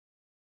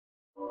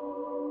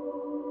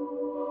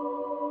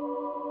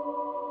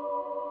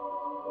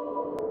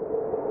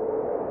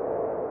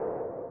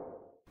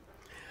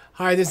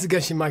Hi, this is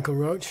Geshe Michael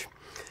Roach,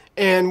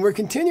 and we're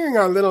continuing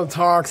our little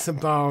talks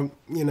about,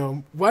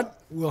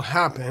 what will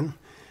happen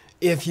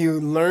if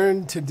you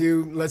learn to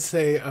do, let's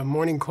say, a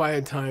morning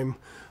quiet time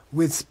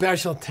with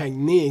special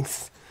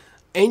techniques,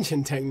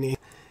 ancient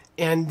techniques,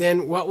 and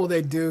then what will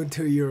they do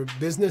to your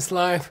business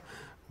life?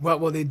 What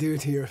will they do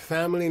to your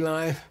family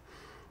life?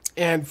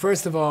 And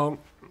first of all,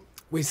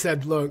 we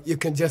said, look, you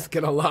can just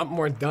get a lot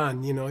more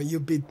done.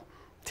 You'll be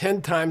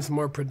 10 times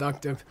more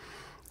productive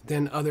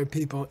than other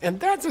people. And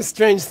that's a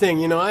strange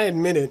thing. I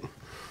admit it.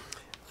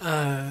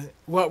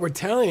 What we're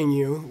telling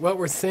you, what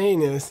we're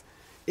saying is,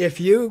 if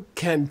you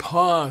can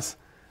pause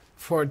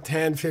for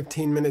 10,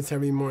 15 minutes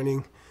every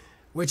morning,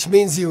 which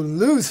means you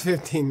lose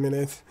 15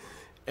 minutes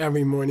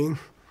every morning,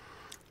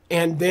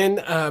 and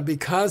then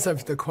because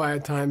of the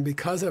quiet time,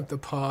 because of the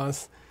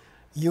pause,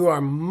 you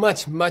are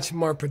much, much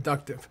more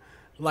productive,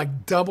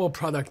 like double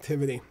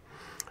productivity.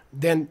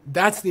 Then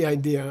that's the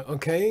idea,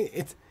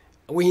 okay?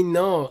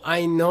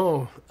 I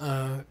know,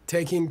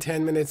 taking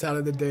 10 minutes out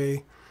of the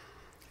day,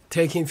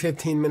 taking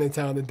 15 minutes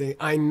out of the day,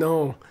 I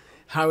know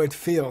how it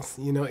feels.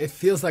 It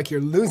feels like you're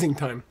losing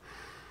time,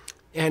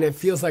 and it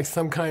feels like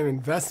some kind of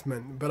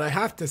investment. But I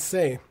have to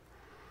say,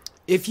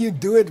 if you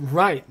do it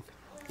right,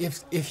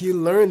 if you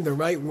learn the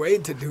right way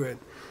to do it,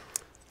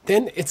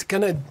 then it's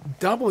going to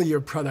double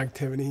your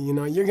productivity.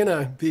 You're going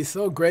to be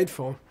so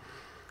grateful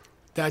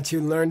that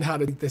you learned how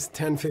to take this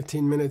 10,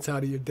 15 minutes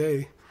out of your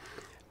day,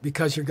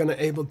 because you're going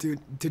to able to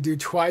do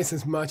twice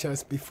as much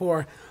as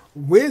before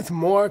with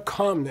more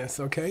calmness,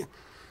 okay?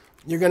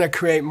 You're going to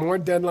create more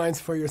deadlines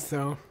for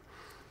yourself.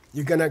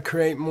 You're going to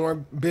create more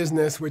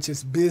business, which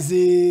is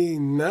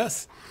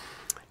busyness.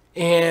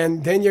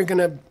 And then you're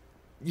going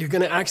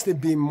to actually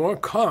be more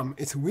calm.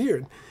 It's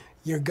weird.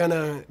 You're going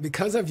to,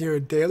 because of your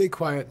daily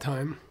quiet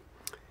time,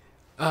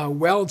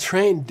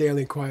 well-trained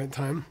daily quiet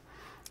time,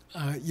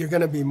 you're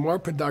going to be more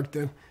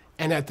productive.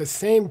 And at the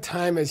same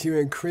time as you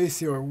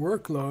increase your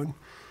workload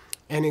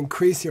and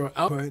increase your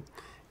output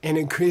and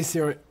increase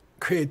your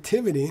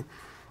creativity,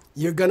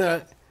 you're going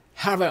to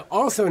have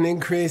also an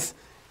increase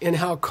in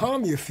how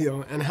calm you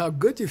feel and how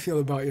good you feel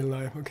about your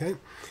life, okay?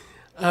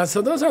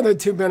 So those are the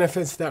two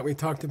benefits that we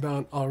talked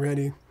about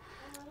already.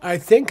 I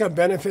think a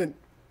benefit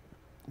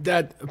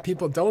that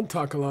people don't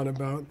talk a lot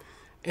about,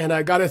 and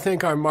I got to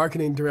thank our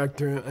marketing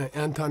director,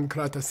 Anton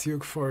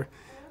Kratasiuk, for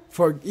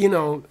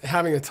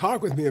having a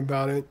talk with me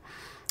about it,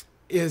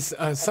 is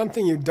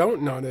something you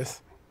don't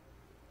notice,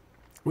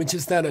 which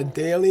is that a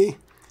daily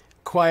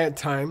quiet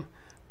time,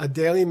 a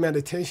daily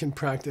meditation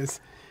practice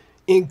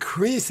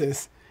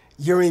increases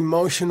your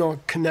emotional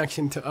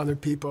connection to other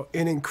people.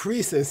 It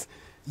increases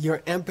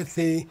your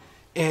empathy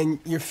and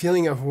your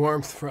feeling of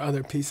warmth for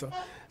other people.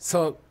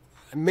 So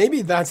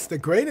maybe that's the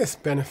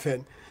greatest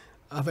benefit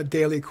of a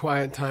daily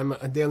quiet time,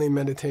 a daily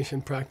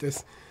meditation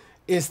practice,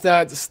 is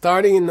that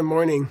starting in the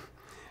morning.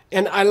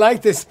 And I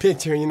like this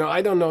picture.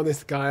 I don't know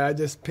this guy. I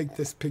just picked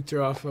this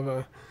picture off of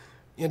a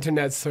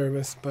internet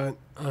service, but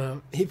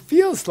he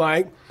feels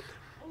like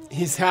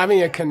he's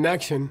having a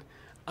connection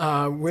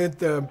with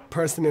the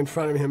person in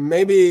front of him.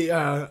 Maybe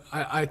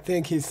I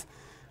think he's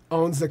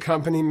owns the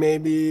company.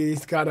 Maybe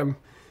he's got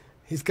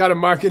a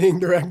marketing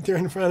director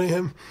in front of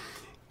him,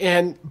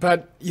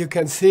 but you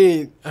can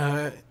see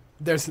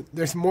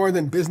there's more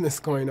than business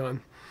going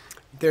on.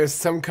 There's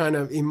some kind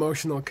of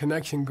emotional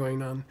connection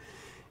going on,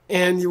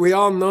 and we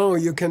all know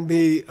you can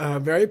be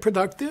very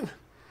productive.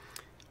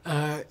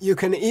 You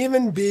can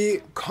even be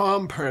a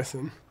calm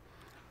person,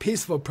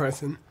 peaceful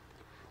person,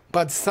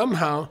 but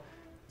somehow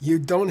you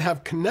don't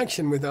have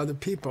connection with other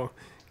people.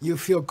 You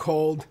feel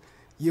cold,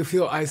 you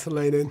feel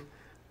isolated.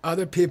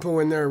 Other people,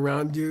 when they're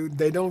around you,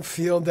 they don't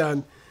feel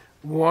that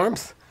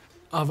warmth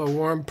of a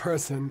warm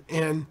person.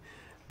 And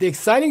the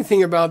exciting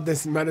thing about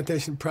this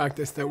meditation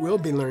practice that we'll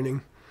be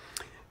learning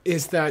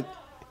is that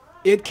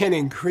it can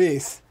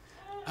increase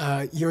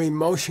your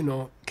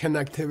emotional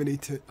connectivity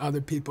to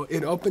other people.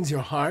 It opens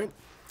your heart,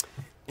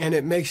 and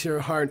it makes your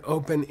heart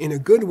open in a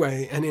good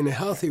way and in a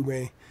healthy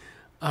way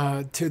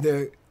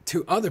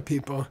to other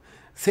people,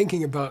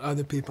 thinking about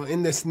other people.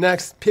 In this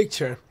next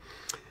picture,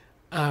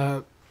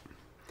 I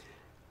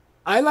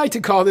like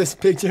to call this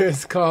picture,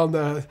 it's called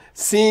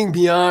seeing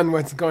beyond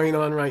what's going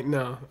on right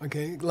now,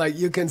 okay? Like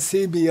you can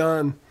see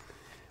beyond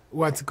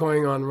what's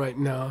going on right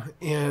now.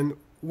 And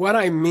what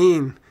I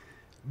mean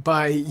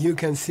by you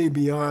can see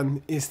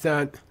beyond is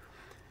that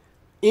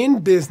in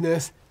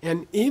business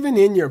and even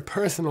in your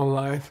personal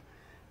life,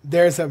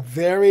 there's a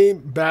very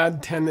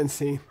bad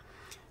tendency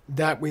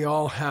that we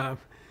all have,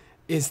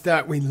 is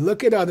that we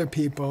look at other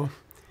people,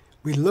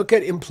 we look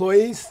at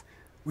employees,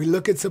 we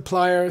look at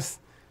suppliers,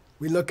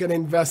 we look at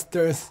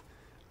investors,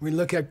 we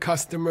look at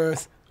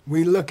customers,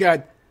 we look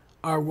at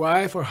our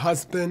wife or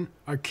husband,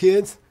 our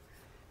kids,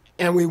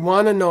 and we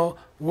want to know,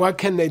 what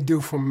can they do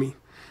for me?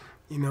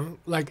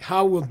 Like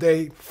how will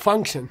they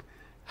function?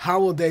 How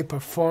will they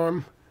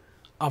perform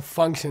a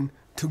function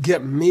to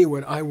get me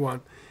what I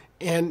want?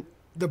 And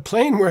the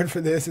plain word for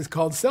this is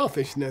called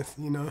selfishness.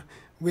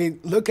 We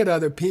look at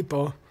other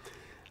people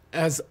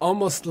as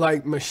almost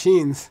like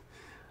machines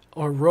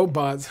or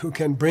robots who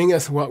can bring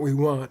us what we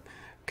want,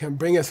 can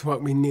bring us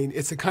what we need.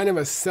 It's a kind of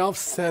a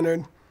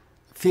self-centered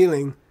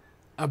feeling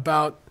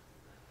about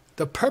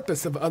the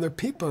purpose of other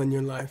people in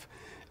your life.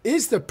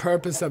 Is the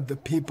purpose of the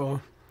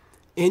people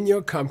in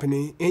your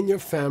company, in your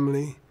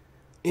family,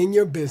 in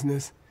your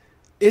business,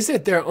 is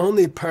it their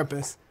only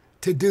purpose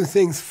to do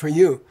things for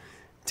you,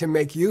 to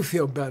make you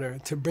feel better,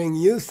 to bring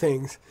you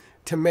things,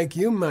 to make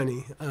you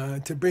money,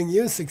 to bring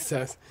you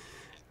success?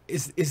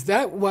 Is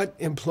that what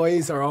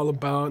employees are all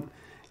about?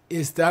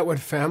 Is that what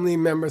family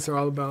members are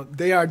all about?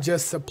 They are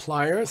just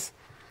suppliers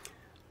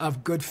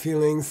of good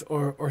feelings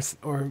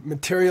or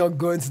material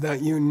goods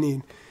that you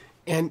need.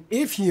 And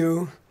if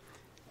you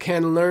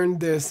can learn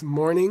this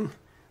morning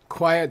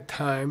quiet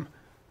time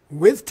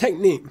with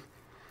technique,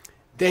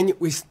 then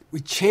we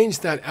change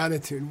that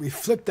attitude. We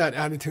flip that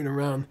attitude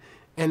around,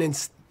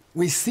 and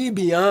we see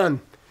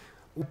beyond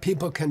what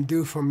people can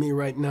do for me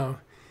right now.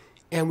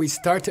 And we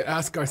start to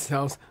ask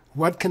ourselves,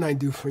 what can I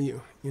do for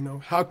you? You know,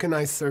 how can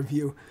I serve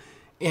you?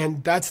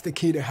 And that's the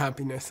key to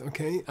happiness,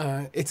 okay?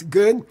 It's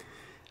good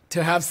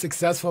to have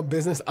successful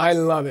business. I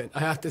love it. I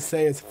have to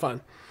say it's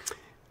fun.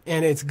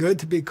 And it's good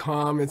to be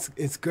calm.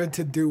 It's good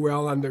to do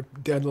well under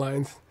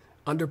deadlines,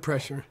 under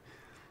pressure.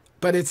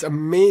 But it's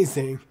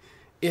amazing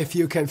if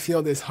you can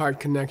feel this heart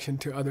connection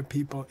to other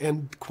people.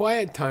 And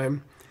quiet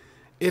time,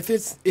 if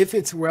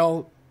it's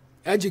well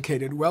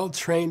educated, well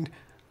trained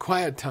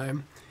quiet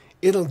time,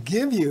 it'll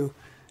give you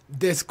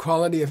this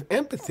quality of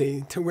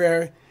empathy to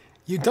where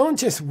you don't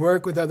just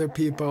work with other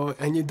people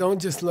and you don't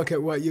just look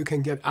at what you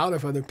can get out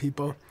of other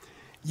people.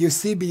 You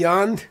see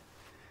beyond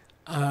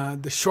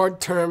the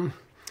short-term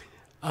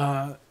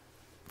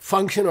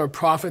function or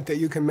profit that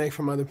you can make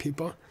from other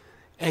people,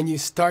 and you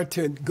start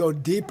to go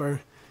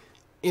deeper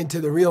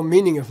into the real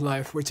meaning of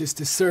life, which is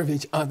to serve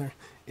each other,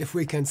 if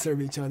we can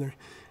serve each other.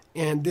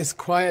 And this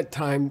quiet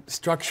time,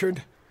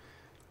 structured,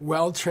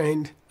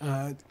 well-trained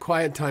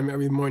quiet time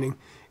every morning,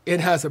 it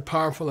has a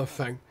powerful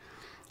effect.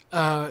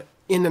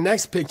 In the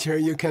next picture,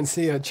 you can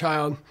see a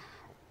child.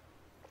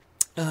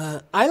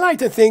 I like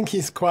to think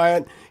he's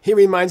quiet. He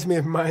reminds me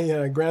of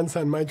my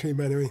grandson, Maitri,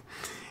 by the way.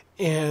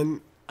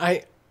 And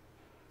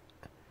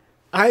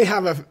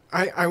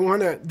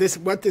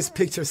what this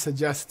picture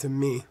suggests to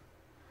me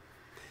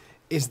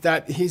is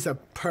that he's a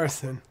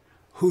person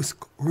who's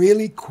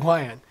really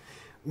quiet,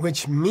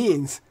 which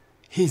means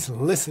he's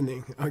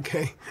listening,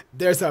 okay?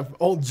 There's an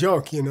old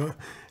joke, you know,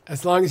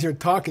 as long as you're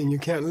talking, you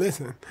can't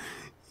listen,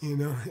 you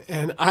know?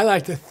 And I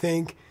like to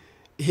think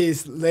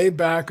he's laid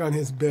back on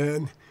his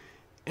bed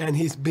and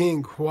he's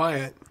being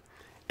quiet.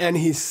 And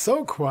he's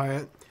so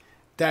quiet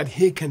that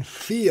he can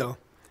feel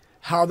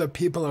how the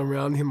people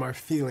around him are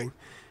feeling.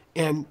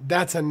 And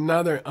that's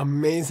another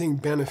amazing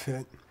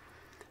benefit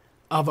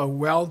of a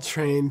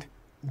well-trained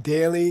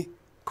daily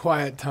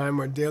quiet time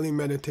or daily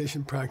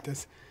meditation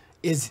practice,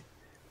 is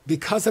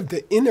because of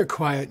the inner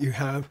quiet you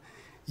have,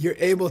 you're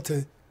able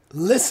to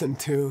listen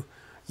to,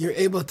 you're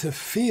able to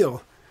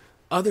feel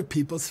other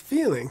people's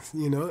feelings,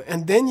 you know,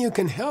 and then you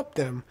can help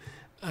them.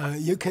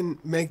 You can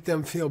make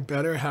them feel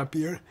better,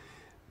 happier,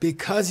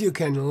 because you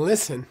can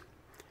listen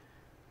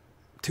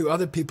to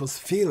other people's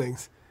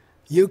feelings.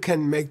 You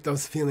can make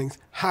those feelings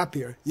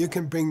happier. You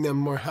can bring them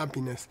more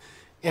happiness.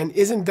 And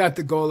isn't that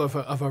the goal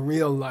of a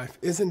real life?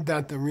 Isn't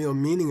that the real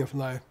meaning of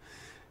life?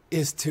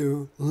 Is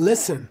to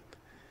listen.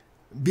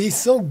 Be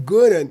so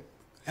good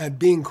at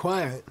being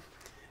quiet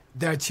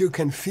that you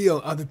can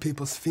feel other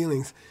people's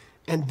feelings,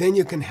 and then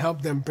you can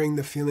help them bring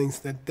the feelings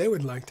that they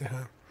would like to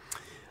have.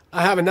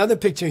 I have another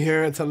picture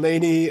here. It's a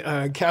lady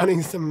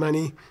counting some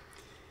money.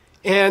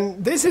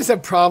 And this is a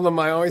problem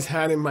I always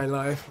had in my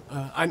life.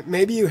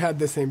 Maybe you had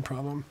the same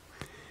problem.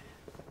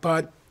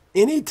 But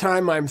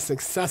anytime I'm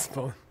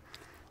successful,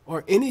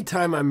 or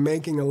anytime I'm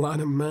making a lot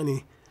of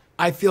money,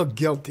 I feel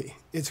guilty.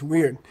 It's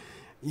weird,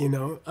 you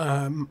know.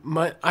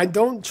 I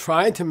don't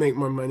try to make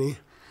more money,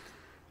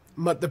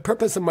 but the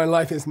purpose of my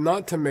life is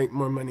not to make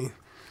more money.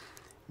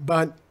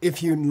 But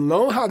if you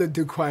know how to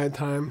do quiet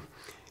time,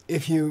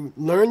 if you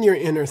learn your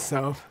inner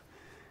self,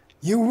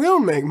 you will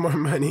make more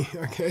money,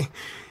 okay?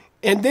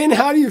 And then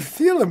how do you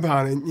feel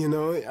about it, you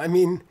know? I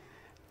mean,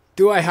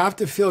 do I have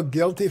to feel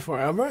guilty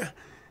forever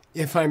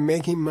if I'm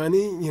making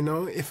money, you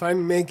know? If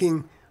I'm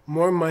making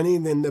more money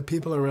than the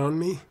people around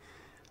me,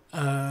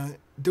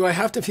 do I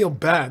have to feel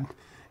bad?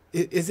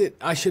 Is it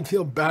I should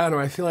feel bad, or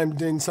I feel I'm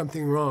doing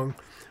something wrong?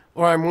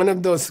 Or I'm one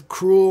of those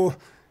cruel,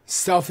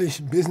 selfish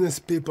business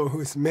people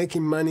who's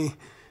making money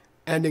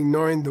and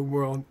ignoring the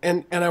world.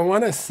 And I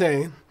want to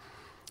say,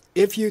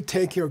 if you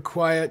take your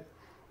quiet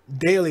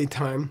daily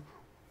time,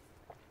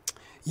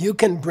 you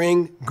can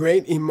bring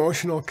great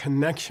emotional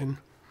connection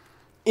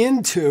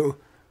into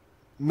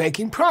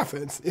making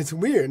profits. It's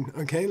weird,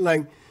 okay?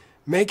 Like,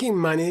 making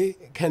money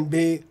can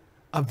be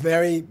a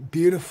very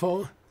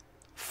beautiful,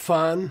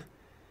 fun,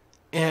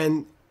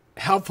 and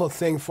helpful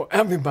thing for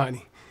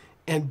everybody,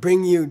 and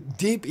bring you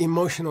deep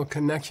emotional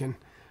connection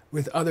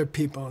with other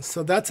people.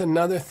 So that's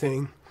another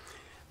thing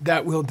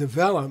that will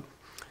develop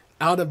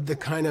out of the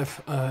kind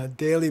of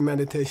daily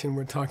meditation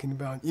we're talking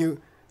about.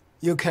 You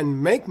you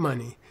can make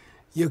money,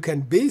 you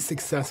can be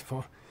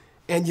successful,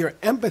 and your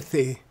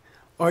empathy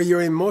or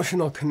your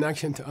emotional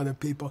connection to other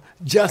people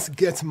just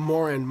gets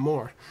more and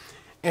more.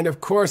 And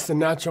of course, the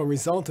natural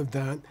result of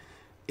that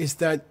is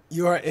that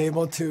you are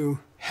able to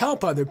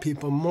help other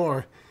people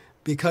more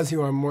because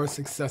you are more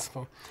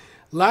successful.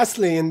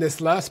 Lastly, in this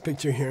last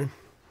picture here,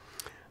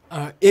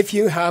 if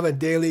you have a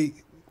daily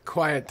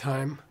quiet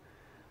time,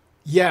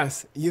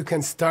 yes, you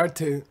can start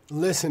to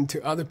listen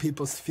to other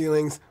people's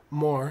feelings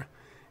more,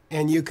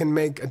 and you can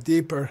make a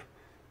deeper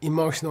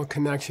emotional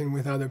connection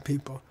with other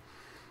people.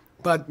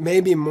 But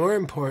maybe more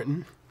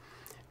important,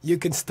 you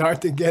can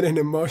start to get an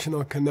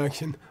emotional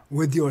connection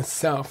with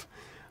yourself.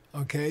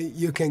 Okay?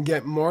 You can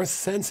get more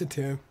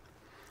sensitive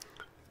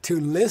to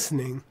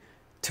listening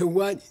to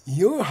what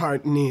your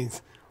heart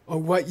needs or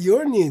what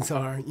your needs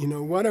are. You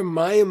know, what are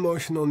my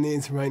emotional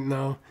needs right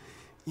now?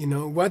 You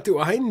know, what do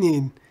I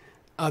need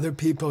other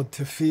people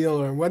to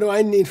feel, or what do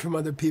I need from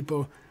other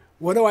people?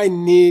 What do I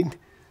need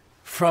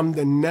from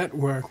the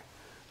network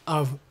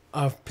of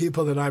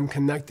people that I'm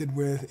connected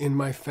with in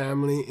my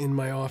family, in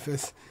my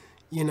office?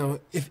 You know,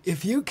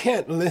 if you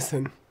can't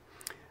listen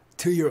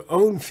to your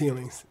own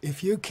feelings,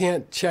 if you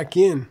can't check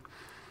in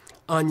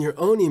on your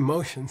own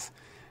emotions,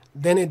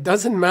 then it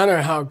doesn't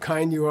matter how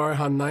kind you are,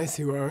 how nice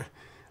you are,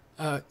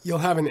 you'll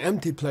have an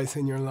empty place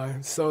in your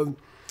life. So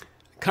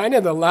kind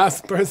of the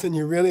last person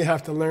you really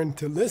have to learn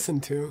to listen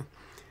to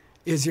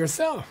is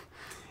yourself.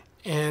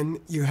 And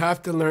you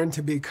have to learn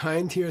to be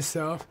kind to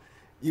yourself.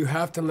 You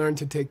have to learn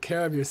to take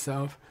care of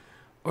yourself,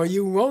 or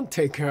you won't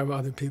take care of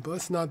other people.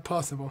 It's not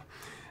possible.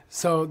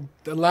 So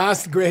the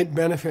last great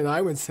benefit,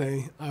 I would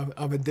say,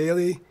 of a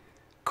daily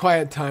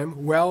quiet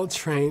time,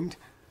 well-trained,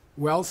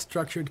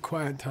 well-structured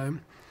quiet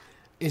time,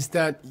 is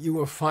that you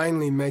will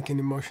finally make an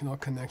emotional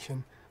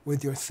connection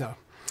with yourself.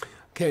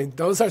 Okay,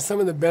 those are some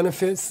of the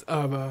benefits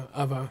of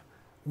a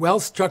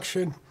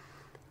well-structured,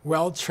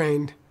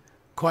 well-trained,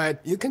 quiet.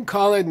 You can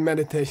call it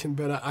meditation,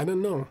 but I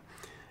don't know.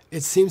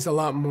 It seems a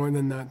lot more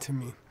than that to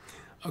me.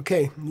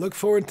 Okay, look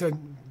forward to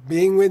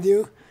being with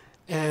you,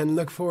 and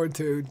look forward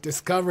to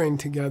discovering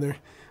together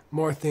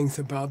more things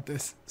about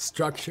this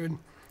structured,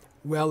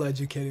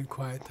 well-educated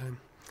quiet time.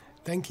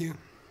 Thank you.